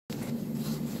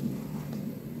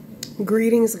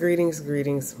Greetings, greetings,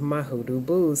 greetings, my hoodoo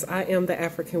boos. I am the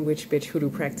African witch bitch hoodoo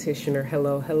practitioner.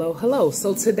 Hello, hello, hello.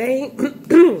 So today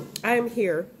I am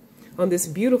here on this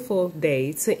beautiful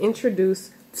day to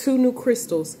introduce 2 new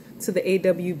crystals to the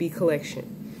AWB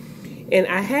collection. And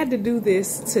I had to do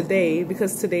this today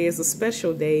because today is a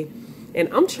special day and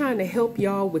I'm trying to help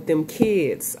y'all with them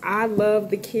kids. I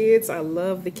love the kids. I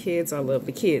love the kids. I love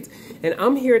the kids. And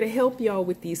I'm here to help y'all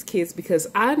with these kids because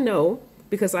I know,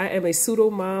 because I am a pseudo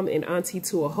mom and auntie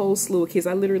to a whole slew of kids.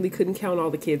 I literally couldn't count all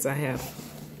the kids I have.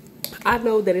 I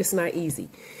know that it's not easy.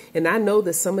 And I know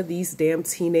that some of these damn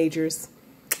teenagers,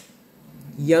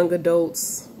 young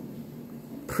adults,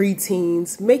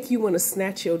 preteens, make you want to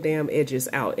snatch your damn edges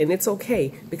out. And it's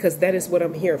okay because that is what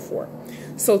I'm here for.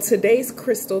 So today's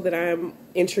crystal that I'm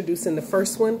introducing, the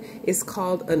first one, is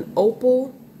called an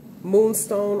Opal,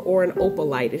 Moonstone, or an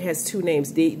Opalite. It has 2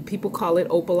 names. People call it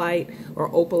Opalite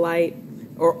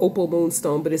or Opal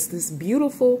Moonstone, but it's this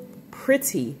beautiful,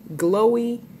 pretty,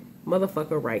 glowy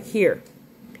motherfucker right here.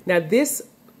 Now this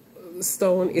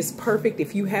stone is perfect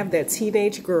if you have that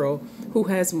teenage girl who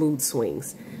has mood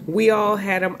swings. We all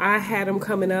had them. I had them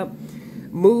coming up.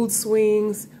 Mood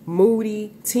swings,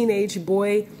 moody, teenage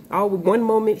boy. One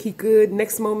moment he good,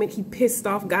 next moment he pissed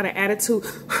off, got an attitude,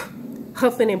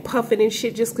 huffing and puffing and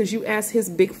shit just because you asked his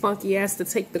big funky ass to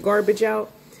take the garbage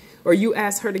out. Or you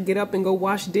ask her to get up and go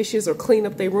wash dishes or clean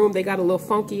up their room. They got a little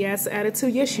funky ass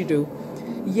attitude. Yes, you do.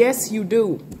 Yes, you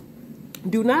do.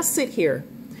 Do not sit here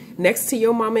next to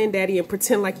your mama and daddy and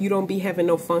pretend like you don't be having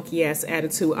no funky ass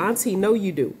attitude. Auntie, no,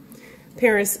 you do.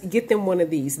 Parents, get them one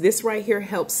of these. This right here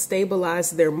helps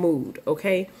stabilize their mood,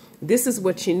 okay? This is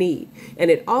what you need. And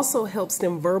it also helps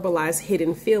them verbalize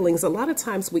hidden feelings. A lot of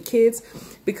times with kids,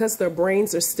 because their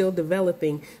brains are still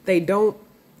developing, they don't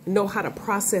know how to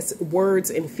process words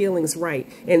and feelings right.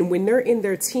 And when they're in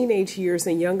their teenage years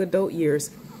and young adult years,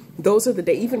 those are the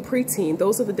days, even preteen,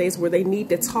 those are the days where they need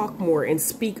to talk more and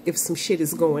speak if some shit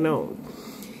is going on.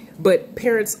 But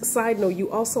parents, side note, you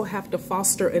also have to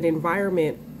foster an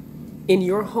environment in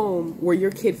your home where your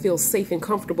kid feels safe and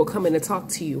comfortable coming to talk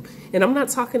to you. And I'm not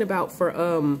talking about for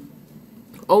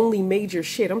only major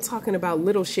shit. I'm talking about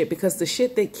little shit, because the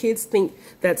shit that kids think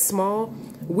that's small,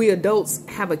 we adults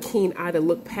have a keen eye to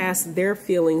look past their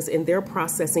feelings and their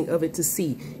processing of it to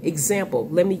see. Example,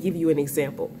 let me give you an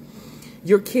example.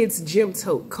 Your kid's gym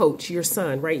coach, your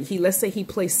son, right? Let's say he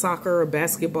plays soccer or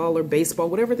basketball or baseball,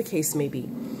 whatever the case may be.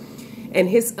 And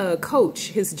his coach,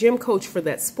 his gym coach for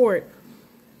that sport,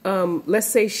 let's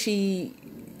say she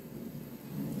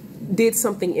did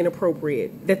something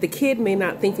inappropriate that the kid may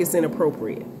not think is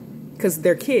inappropriate because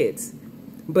they're kids.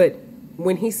 But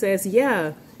when he says,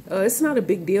 yeah, it's not a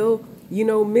big deal. You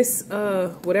know, Miss,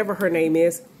 whatever her name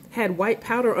is, had white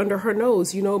powder under her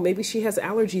nose. You know, maybe she has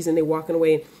allergies and they're walking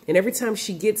away. And every time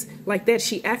she gets like that,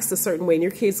 she acts a certain way. And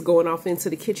your kid's going off into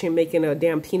the kitchen making a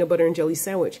damn peanut butter and jelly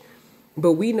sandwich.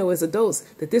 But we know as adults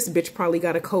that this bitch probably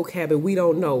got a coke habit. We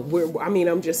don't know. I mean,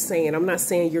 I'm just saying, I'm not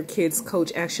saying your kid's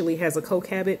coach actually has a coke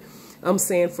habit. I'm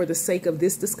saying for the sake of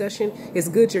this discussion, it's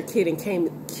good your kid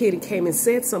came and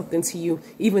said something to you,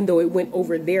 even though it went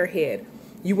over their head.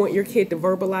 You want your kid to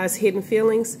verbalize hidden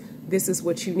feelings? This is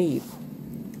what you need.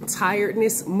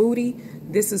 Tiredness, moody,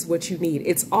 this is what you need.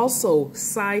 It's also,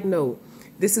 side note,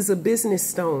 this is a business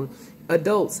stone.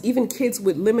 Adults, even kids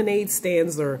with lemonade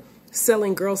stands or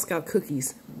selling Girl Scout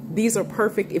cookies, these are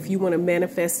perfect if you want to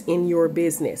manifest in your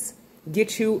business.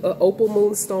 Get you an Opal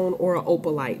Moonstone or an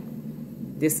Opalite.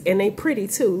 And they pretty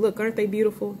too. Look, aren't they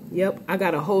beautiful? Yep, I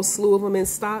got a whole slew of them in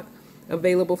stock,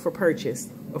 available for purchase,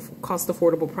 a cost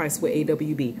affordable price with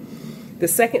AWB. The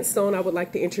second stone I would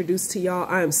like to introduce to y'all,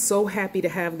 I am so happy to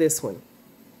have this one.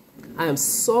 I am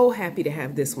so happy to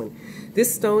have this one.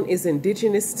 This stone is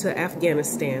indigenous to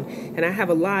Afghanistan, and I have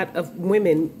a lot of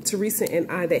women, Teresa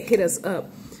and I, that hit us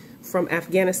up from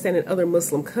Afghanistan and other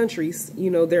Muslim countries. You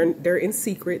know, they're in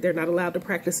secret. They're not allowed to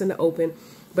practice in the open,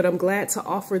 but I'm glad to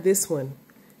offer this one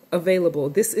available.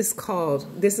 This is called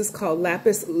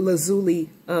Lapis Lazuli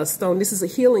stone. This is a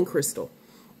healing crystal.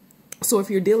 So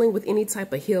if you're dealing with any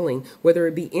type of healing, whether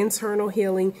it be internal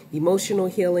healing, emotional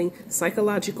healing,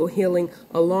 psychological healing,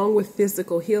 along with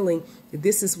physical healing,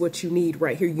 this is what you need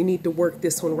right here. You need to work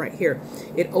this one right here.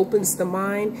 It opens the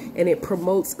mind and it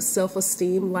promotes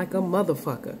self-esteem like a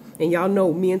motherfucker. And y'all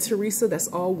know me and Teresa, that's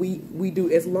all we do.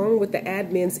 As long with the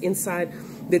admins inside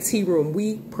the tea room,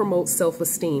 we promote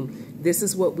self-esteem. This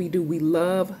is what we do. We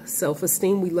love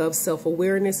self-esteem. We love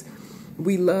self-awareness.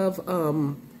 We love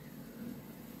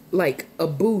like a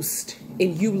boost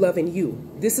in you loving you.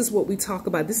 This is what we talk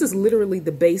about. This is literally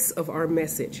the base of our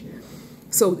message.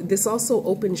 So this also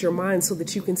opens your mind so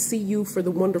that you can see you for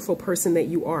the wonderful person that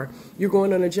you are. You're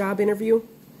going on a job interview.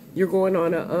 You're going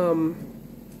on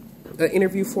an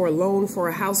interview for a loan, for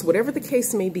a house, whatever the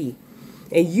case may be.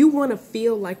 And you want to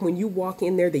feel like when you walk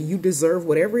in there that you deserve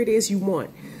whatever it is you want.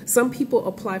 Some people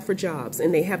apply for jobs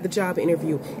and they have the job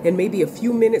interview, and maybe a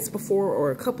few minutes before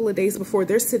or a couple of days before,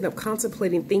 they're sitting up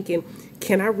contemplating, thinking,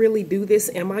 can I really do this?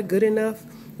 Am I good enough?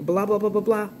 Blah, blah, blah, blah,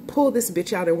 blah. Pull this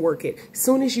bitch out and work it. As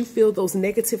soon as you feel those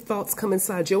negative thoughts come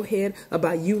inside your head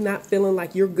about you not feeling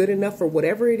like you're good enough for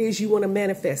whatever it is you want to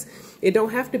manifest, it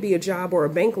don't have to be a job or a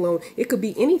bank loan. It could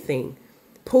be anything.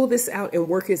 Pull this out and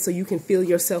work it so you can feel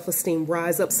your self-esteem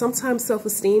rise up. Sometimes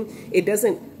self-esteem, it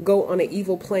doesn't go on an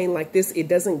evil plane like this. It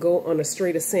doesn't go on a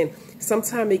straight ascent.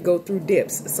 Sometimes it go through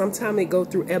dips. Sometimes it go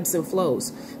through ebbs and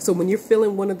flows. So when you're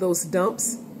feeling one of those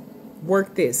dumps,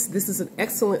 work this. This is an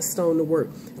excellent stone to work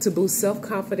to boost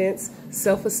self-confidence,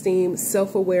 self-esteem,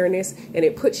 self-awareness, and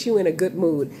it puts you in a good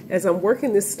mood. As I'm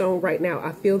working this stone right now,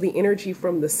 I feel the energy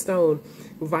from the stone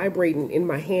vibrating in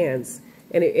my hands.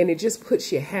 And it just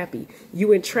puts you happy.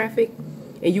 You in traffic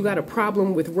and you got a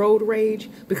problem with road rage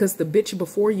because the bitch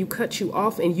before you cut you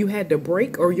off and you had to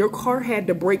brake, or your car had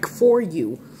to brake for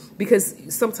you, because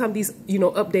sometimes these, you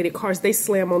know, updated cars, they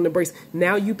slam on the brakes.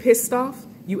 Now you pissed off,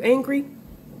 you angry,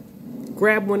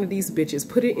 grab one of these bitches,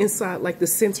 put it inside like the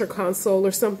center console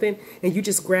or something, and you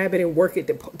just grab it and work it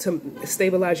to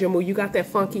stabilize your mood. You got that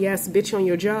funky ass bitch on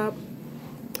your job,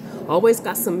 always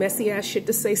got some messy ass shit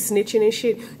to say, snitching and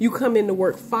shit. You come into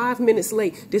work 5 minutes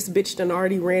late, this bitch done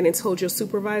already ran and told your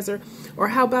supervisor. Or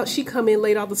how about she come in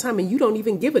late all the time and you don't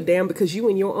even give a damn because you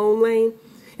in your own lane,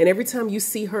 and every time you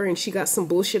see her and she got some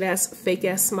bullshit ass, fake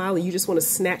ass smile and you just want to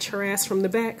snatch her ass from the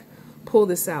back, pull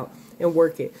this out and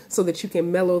work it so that you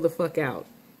can mellow the fuck out.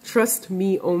 Trust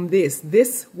me on this.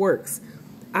 This works.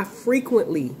 I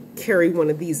frequently carry one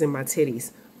of these in my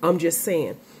titties. I'm just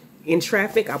saying. In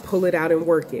traffic, I pull it out and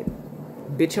work it.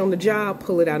 Bitch on the job,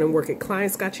 pull it out and work it.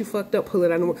 Clients got you fucked up, pull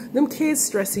it out and work it. Them kids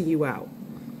stressing you out.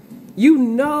 You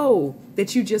know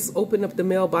that you just opened up the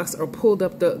mailbox or pulled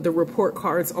up the report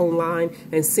cards online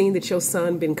and seen that your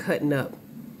son been cutting up.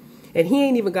 And he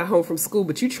ain't even got home from school,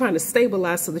 but you trying to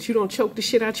stabilize so that you don't choke the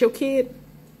shit out your kid.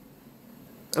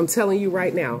 I'm telling you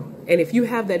right now. And if you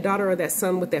have that daughter or that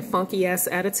son with that funky ass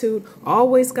attitude,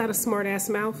 always got a smart ass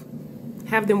mouth,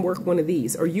 have them work one of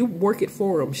these, or you work it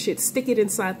for them. Shit, stick it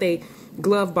inside their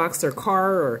glove box or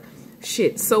car, or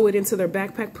shit, sew it into their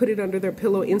backpack, put it under their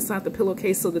pillow, inside the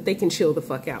pillowcase, so that they can chill the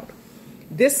fuck out.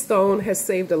 This stone has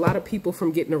saved a lot of people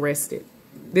from getting arrested.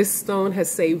 This stone has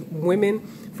saved women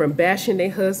from bashing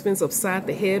their husbands upside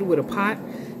the head with a pot.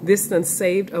 This done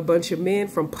saved a bunch of men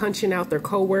from punching out their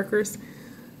co-workers.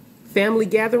 Family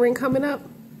gathering coming up,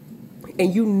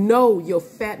 and you know your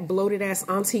fat, bloated ass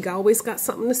auntie always got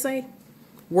something to say.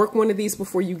 Work one of these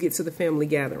before you get to the family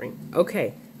gathering.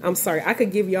 Okay, I'm sorry. I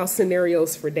could give y'all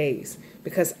scenarios for days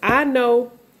because I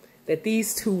know that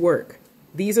these two work.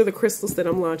 These are the crystals that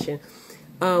I'm launching.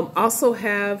 Also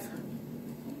have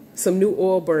some new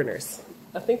oil burners.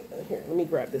 I think, here, let me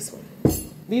grab this one.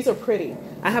 These are pretty.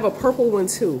 I have a purple one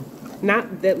too.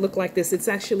 Not that look like this. It's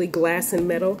actually glass and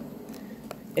metal.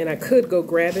 And I could go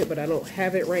grab it, but I don't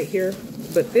have it right here.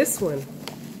 But this one,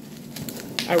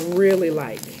 I really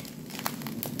like.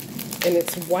 And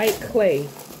it's white clay.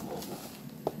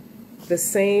 The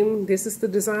same, this is the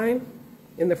design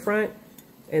in the front,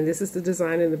 and this is the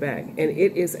design in the back. And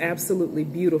it is absolutely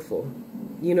beautiful.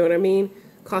 You know what I mean?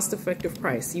 Cost-effective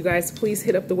price. You guys, please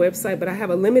hit up the website. But I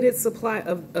have a limited supply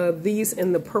of these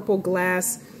in the purple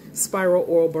glass spiral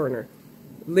oil burner.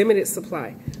 Limited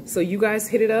supply. So you guys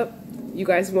hit it up. You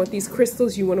guys want these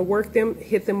crystals, you want to work them,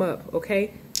 hit them up,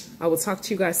 okay? I will talk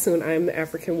to you guys soon. I am the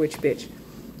African Witch Bitch.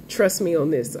 Trust me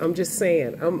on this. I'm just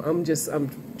saying.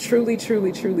 I'm truly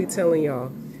telling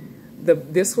y'all.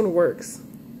 This one works.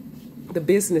 The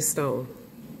business stone.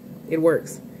 It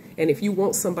works. And if you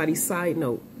want somebody's side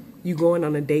note, you going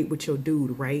on a date with your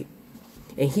dude, right?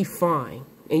 And he fine.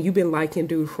 And you've been liking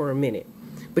dude for a minute.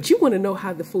 But you want to know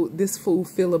how this fool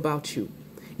feel about you.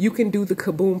 You can do the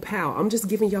kaboom pow. I'm just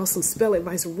giving y'all some spell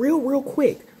advice real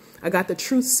quick. I got the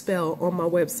truth spell on my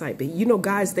website. But you know,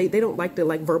 guys, they don't like to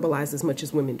verbalize as much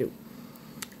as women do.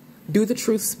 Do the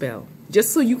truth spell.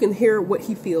 Just so you can hear what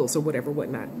he feels or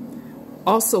whatnot.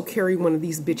 Also carry one of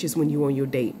these bitches when you on your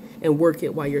date and work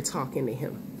it while you're talking to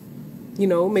him. You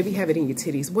know, maybe have it in your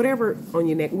titties, whatever, on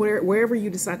your neck, wherever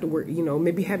you decide to work, you know,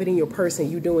 maybe have it in your purse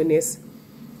and you doing this,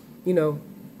 you know,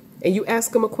 and you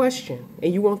ask him a question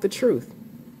and you want the truth.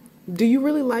 Do you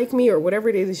really like me, or whatever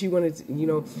it is you want to, you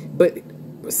know, but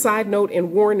side note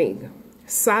and warning,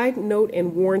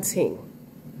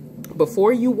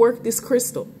 Before you work this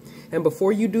crystal and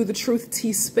before you do the truth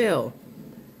tea spell,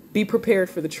 be prepared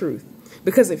for the truth.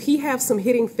 Because if he have some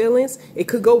hitting feelings, it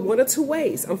could go one of two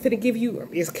ways. I'm finna give you,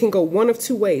 it can go one of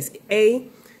two ways. A,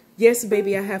 yes,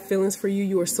 baby, I have feelings for you.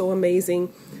 You are so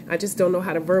amazing. I just don't know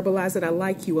how to verbalize it. I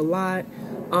like you a lot.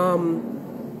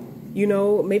 You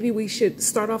know, maybe we should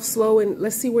start off slow and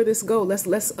let's see where this goes.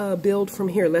 Let's build from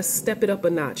here. Let's step it up a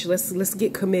notch. Let's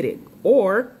get committed.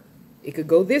 Or it could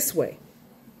go this way.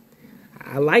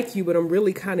 I like you, but I'm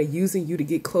really kind of using you to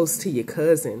get close to your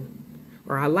cousin.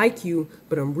 Or I like you,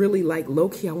 but I'm really like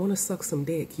low-key, I want to suck some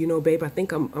dick. You know, babe, I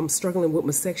think I'm struggling with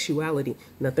my sexuality.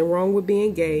 Nothing wrong with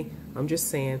being gay. I'm just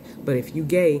saying. But if you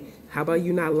gay, how about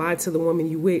you not lie to the woman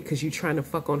you with because you trying to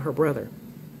fuck on her brother?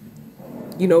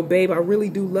 You know, babe, I really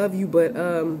do love you, but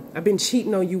I've been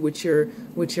cheating on you with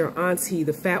your auntie,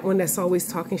 the fat one that's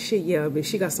always talking shit. Yeah, but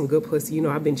she got some good pussy. You know,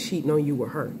 I've been cheating on you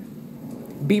with her.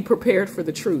 Be prepared for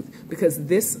the truth, because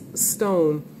this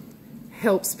stone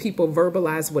helps people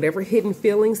verbalize whatever hidden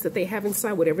feelings that they have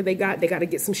inside, whatever they got to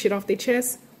get some shit off their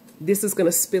chest. This is going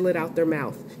to spill it out their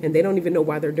mouth, and they don't even know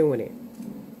why they're doing it.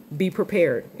 Be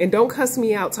prepared. And don't cuss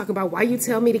me out talking about why you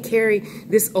tell me to carry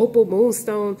this Opal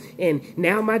Moonstone and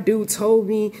now my dude told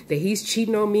me that he's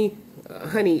cheating on me.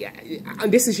 Honey,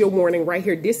 this is your warning right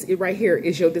here. This right here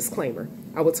is your disclaimer.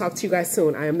 I will talk to you guys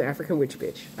soon. I am the African Witch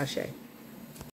Bitch. Ashe.